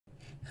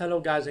Hello,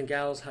 guys and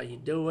gals. How you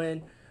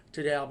doing?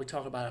 Today I'll be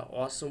talking about an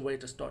awesome way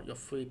to start your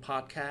free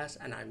podcast,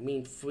 and I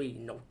mean free.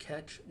 No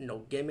catch, no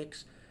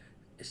gimmicks.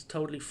 It's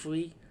totally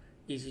free,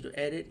 easy to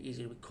edit,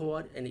 easy to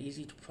record, and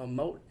easy to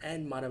promote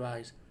and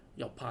monetize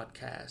your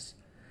podcast.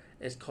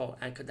 It's called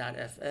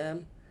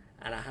Anchor.fm,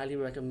 and I highly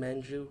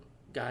recommend you,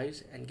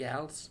 guys and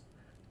gals,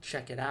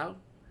 check it out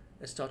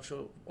and start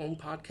your own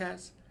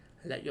podcast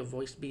and let your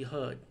voice be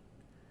heard.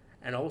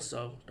 And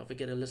also, don't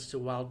forget to listen to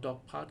Wild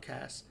Dog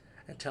Podcast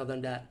and tell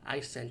them that I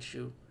sent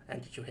you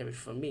and that you hear it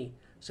from me.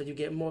 So you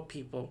get more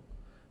people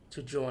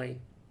to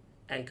join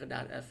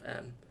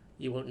Anchor.fm.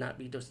 You will not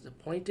be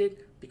disappointed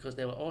because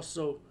they will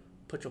also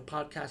put your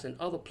podcast in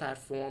other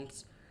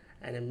platforms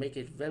and then make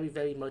it very,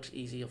 very much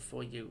easier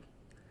for you.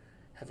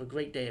 Have a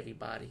great day,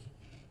 everybody.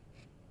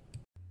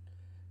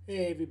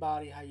 Hey,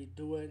 everybody. How you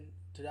doing?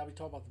 Today I'll be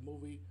talking about the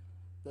movie,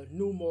 the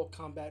new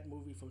Mortal Kombat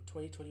movie from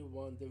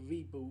 2021, the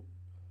reboot.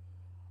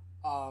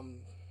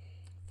 Um,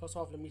 First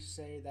off, let me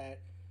say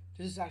that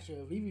this is actually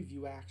a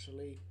re-review,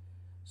 actually.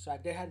 So I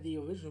did have the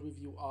original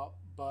review up,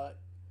 but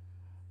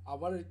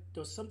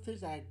there's some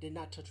things that I did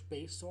not touch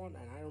base on,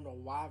 and I don't know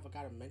why I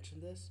forgot to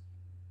mention this.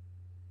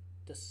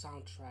 The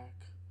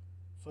soundtrack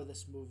for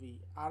this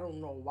movie. I don't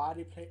know why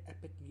they play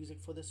epic music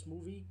for this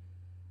movie,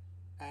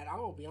 and I'm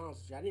gonna be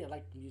honest with you, I didn't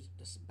like the music,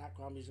 the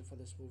background music for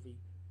this movie.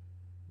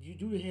 You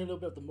do hear a little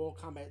bit of the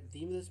Mortal Kombat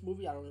theme of this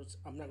movie.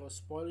 I'm not gonna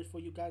spoil it for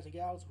you guys and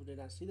gals who did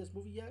not see this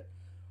movie yet,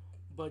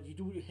 but you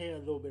do hear a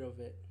little bit of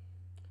it.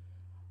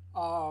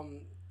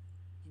 Um,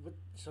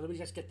 so let me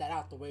just get that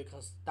out the way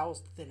because that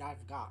was the thing I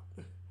forgot.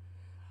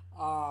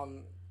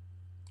 um,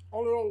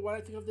 all in all, what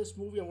I think of this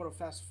movie, I'm gonna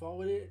fast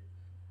forward it.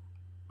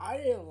 I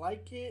didn't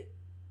like it,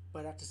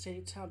 but at the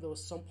same time, there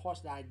was some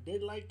parts that I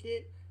did like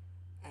it,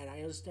 and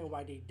I understand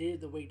why they did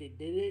it the way they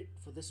did it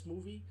for this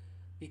movie,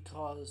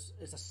 because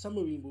it's a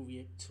summary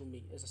movie to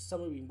me. It's a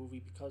summary movie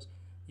because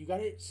you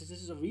got it. Since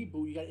this is a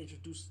reboot, you got to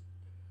introduce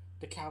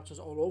the characters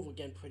all over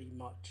again, pretty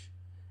much.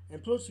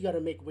 And plus, you got to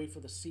make way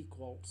for the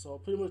sequel. So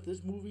pretty much,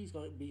 this movie is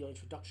going to be your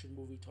introduction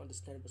movie to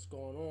understand what's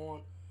going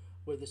on,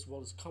 where this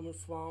world is coming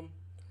from,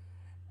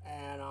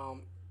 and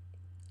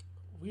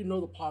we know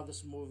the plot of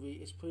this movie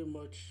is pretty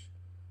much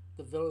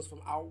the villains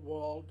from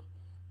Outworld.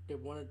 They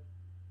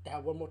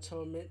have one more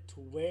tournament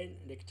to win,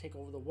 and they can take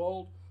over the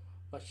world.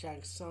 But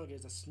Shang Tsung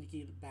is a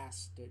sneaky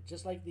bastard,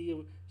 just like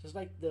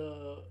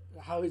the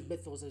how his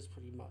mythos is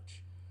pretty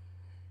much.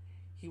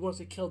 He wants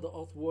to kill the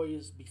Earth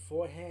Warriors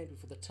beforehand,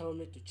 before the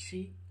tournament, to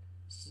cheat,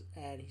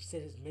 and he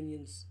sent his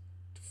minions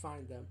to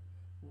find them.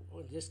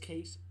 In this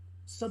case,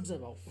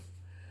 Sub-Zero.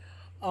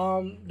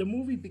 The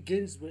movie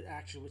begins with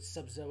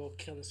Sub-Zero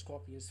killing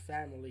Scorpion's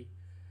family,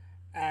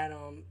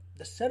 and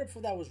the setup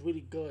for that was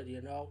really good.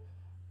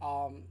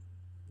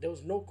 There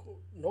was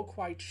no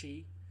Kwai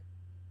Chi,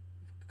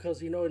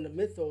 because in the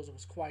mythos it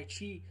was Kwai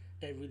Chi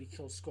that really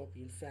killed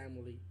Scorpion's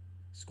family,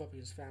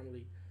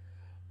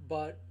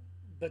 but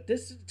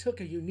this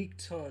took a unique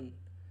turn,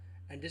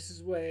 and this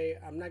is where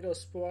I'm not gonna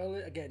spoil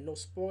it. Again, no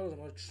spoilers. I'm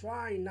gonna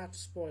try not to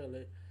spoil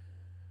it.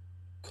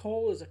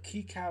 Cole is a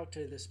key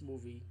character in this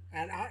movie,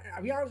 and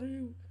I'll be honest with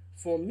you,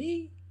 for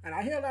me, and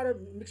I hear a lot of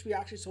mixed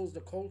reactions towards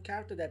the Cole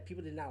character that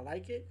people did not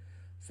like it.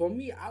 For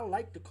me, I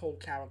like the Cole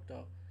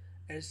character,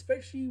 and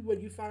especially when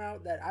you find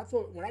out that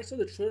when I saw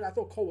the trailer, I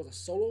thought Cole was a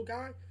solo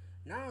guy.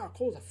 Nah,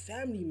 Cole's a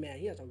family man.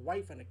 He has a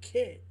wife and a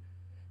kid,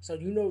 so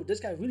this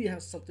guy really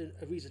has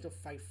a reason to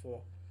fight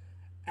for.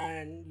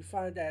 And you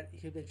find that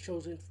he's been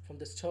chosen from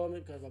this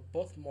tournament because of a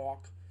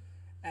birthmark,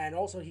 and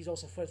also he's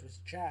also friends with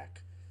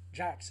Jax,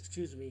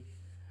 excuse me.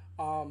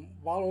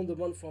 While on the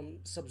run from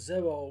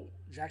Sub-Zero,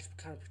 Jax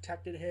kind of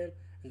protected him,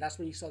 and that's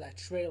when you saw that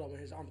trailer when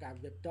his arm got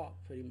ripped up,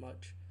 pretty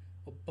much,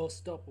 or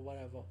bust up or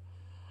whatever.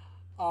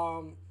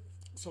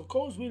 So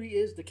Cole really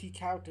is the key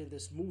character in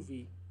this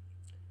movie,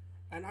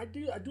 and I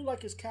do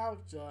like his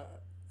character,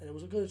 and it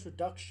was a good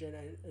introduction,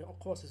 and of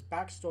course his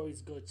backstory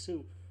is good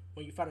too.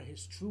 When you find out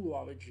his true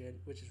origin,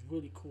 which is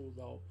really cool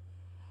though.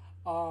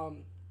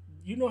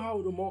 You know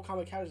how the Mortal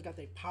Kombat characters got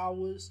their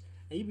powers,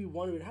 and you be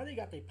wondering how they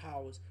got their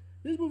powers.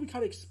 This movie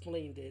kind of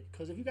explained it,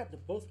 because if you got the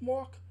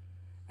birthmark,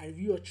 and if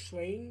you are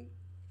trained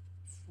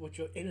with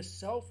your inner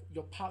self,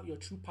 your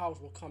true powers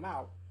will come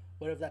out,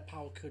 whatever that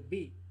power could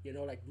be.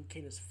 Like Liu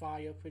Kang is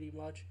fire, pretty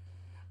much.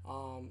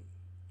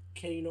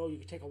 Kano, you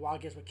can take a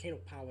wild guess what Kano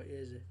power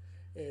is.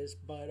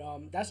 But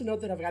that's another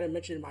thing I forgot to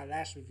mention in my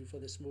last review for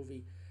this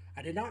movie.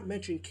 I did not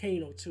mention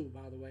Kano too,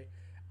 by the way.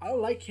 I don't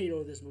like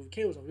Kano in this movie.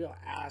 Kano's a real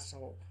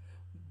asshole.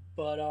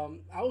 But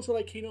I also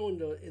like Kano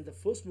in the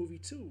first movie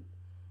too.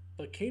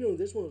 But Kano in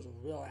this one was a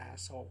real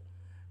asshole.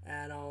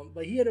 And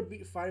but he ended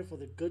up fighting for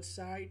the good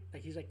side.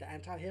 Like, he's like the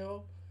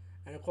anti-hero.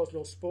 And of course,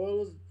 no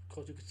spoilers. Of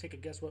course, you could take a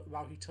guess what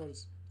route he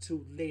turns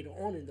to later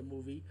on in the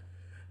movie.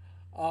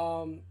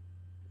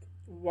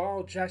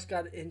 While Jax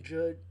got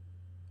injured,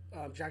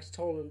 Jax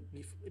told him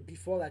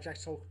before that.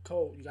 Jax told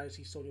Cole, "You got to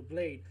see Sonya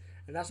Blade,"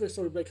 and that's where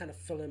Sonya Blade kind of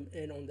fill him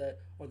in on the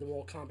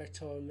Mortal Kombat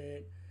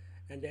tournament.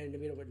 And then they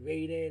meet up with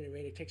Raiden, and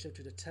Raiden takes him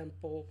to the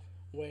temple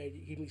where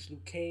he meets Liu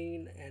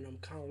Kang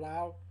and Kang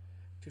Lao,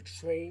 to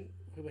train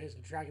with his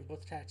Dragon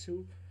Breath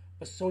tattoo.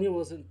 But Sonya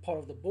wasn't part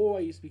of the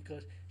boys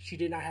because she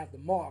did not have the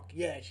mark.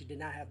 Yeah, she did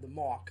not have the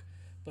mark.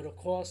 But of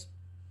course,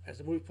 as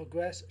the movie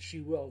progressed,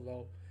 she will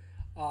though.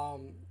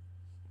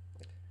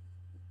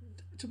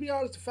 To be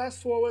honest,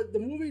 fast forward, the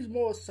movie is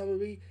more a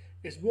summary.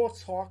 It's more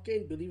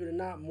talking, believe it or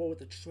not, more with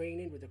the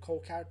training, with the Cole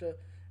character,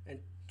 and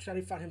trying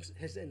to find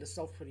his inner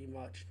self pretty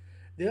much.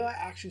 There are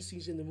action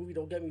scenes in the movie,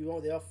 don't get me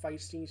wrong, there are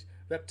fight scenes.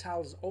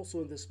 Reptile is also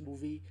in this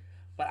movie.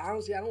 But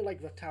honestly, I don't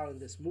like Reptile in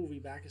this movie,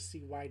 but I can see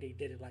why they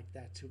did it like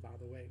that too, by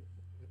the way.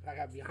 I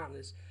gotta be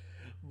honest.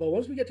 But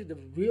once we get to the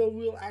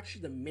real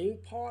action, the main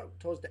part,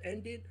 towards the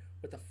ending,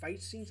 with the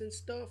fight scenes and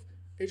stuff,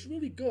 it's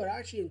really good. I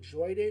actually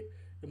enjoyed it.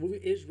 The movie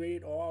is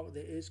rated R.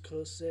 There is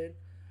cursing.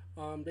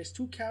 There's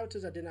two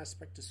characters I did not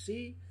expect to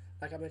see.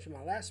 Like I mentioned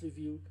in my last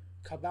review,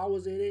 Kabal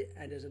was in it,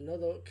 and there's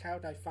another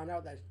character I found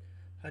out that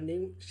her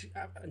name,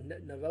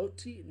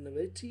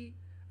 Naruti.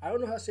 I don't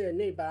know how to say her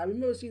name, but I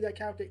remember seeing that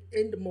character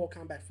in the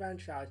Mortal Kombat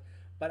franchise.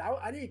 But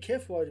I didn't care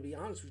for her, to be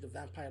honest with you, the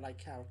vampire-like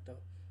character.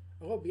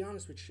 I'm gonna be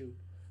honest with you.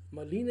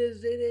 Melina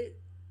is in it.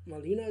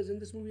 Melina is in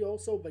this movie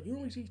also, but you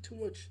don't really see too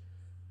much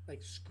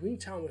like screen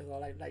time with her,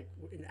 like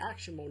in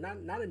action mode.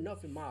 Not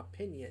enough in my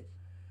opinion.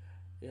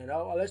 You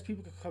know, unless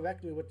people could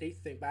correct me what they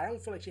think, but I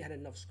don't feel like she had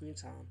enough screen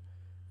time.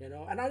 You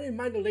know, and I didn't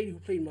mind the lady who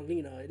played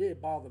Melina. It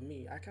didn't bother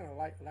me. I kind of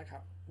like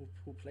how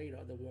who played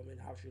her, the woman,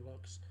 how she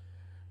looks.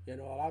 You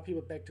know, a lot of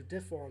people beg to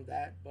differ on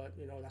that, but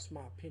you know that's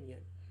my opinion.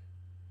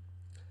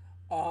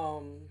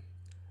 Um,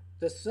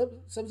 the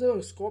Sub-Zero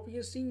and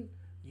Scorpion scene,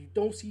 you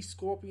don't see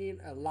Scorpion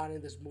a lot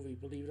in this movie,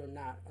 believe it or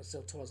not,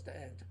 until towards the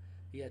end.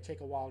 Yeah,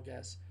 take a wild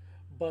guess.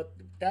 But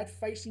that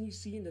fight scene you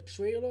see in the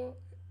trailer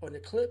or the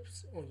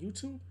clips on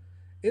YouTube,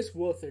 it's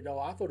worth it though.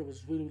 I thought it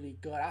was really, really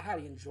good. I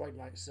highly enjoyed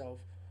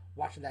myself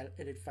watching that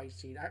edit fight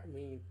scene. I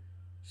mean,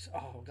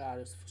 oh god,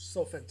 it's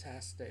so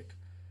fantastic.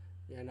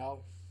 You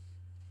know.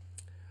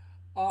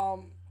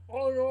 All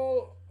in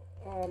all,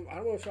 I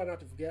don't want to try not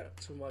to forget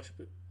too much,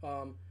 but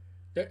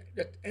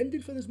the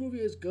ending for this movie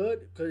is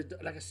good because,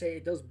 like I say,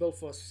 it does build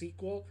for a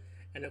sequel,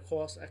 and of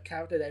course, a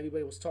character that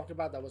everybody was talking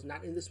about that was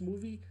not in this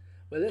movie.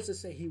 But let's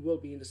just say he will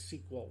be in the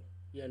sequel.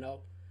 You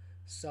know,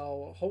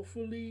 so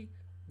hopefully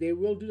they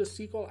will do the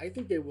sequel. I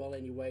think they will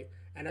anyway,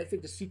 and I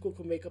think the sequel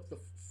could make up the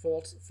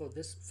faults for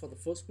the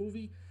first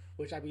movie,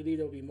 which I believe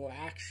there will be more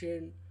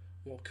action,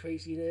 more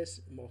craziness,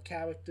 more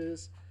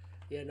characters.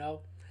 You know.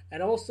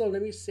 And also,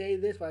 let me say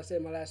this, what I said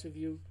in my last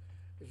review.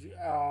 If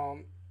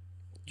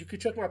you could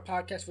check my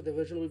podcast for the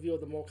original review of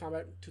the Mortal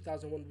Kombat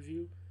 2001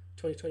 review,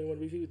 2021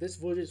 review. This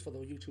version is for the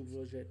YouTube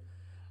version.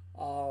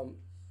 Um,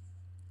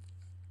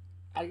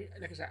 like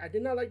I said, I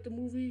did not like the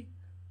movie,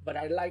 but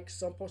I like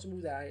some parts of the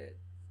movie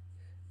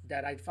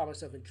that I found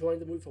myself enjoying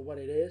the movie for what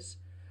it is.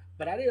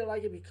 But I didn't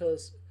like it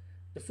because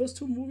the first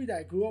two movies that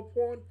I grew up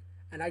on,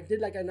 and I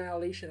did like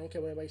Annihilation. I don't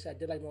care what anybody said. I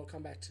did like Mortal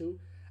Kombat 2.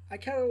 I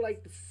kind of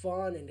like the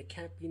fun and the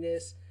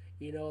campiness.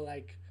 You know,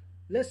 like,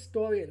 let's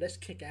story and let's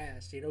kick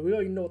ass. You know, we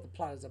already know what the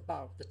plot is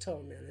about. The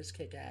tone, man, let's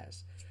kick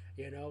ass.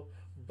 You know,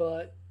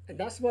 and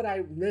that's what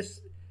I miss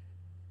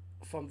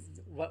from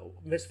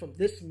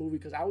this movie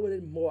because I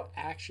wanted more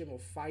action, more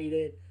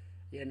fighting.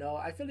 You know,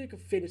 I feel like you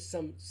could finish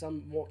some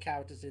more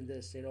characters in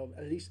this. You know,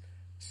 at least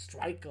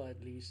Striker,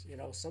 at least. You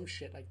know, some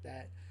shit like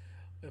that,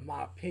 in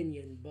my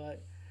opinion.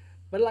 But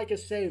like I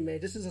say, man,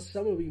 this is a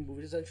summary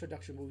movie. This is an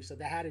introduction movie, so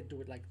they had to do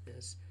it like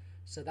this.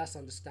 So that's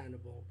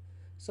understandable.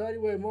 So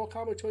anyway,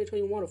 Mortal Kombat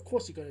 2021, of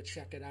course you're going to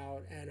check it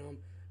out. And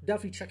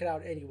definitely check it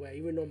out anyway,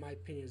 even though my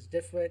opinion is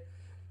different.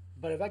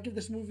 But if I give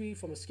this movie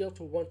from a scale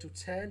to 1 to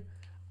 10,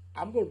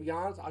 I'm going to be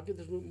honest, I'll give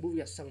this movie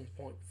a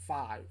 7.5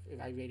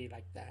 if I rate it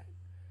like that.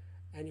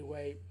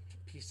 Anyway,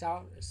 peace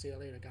out and see you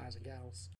later, guys and gals.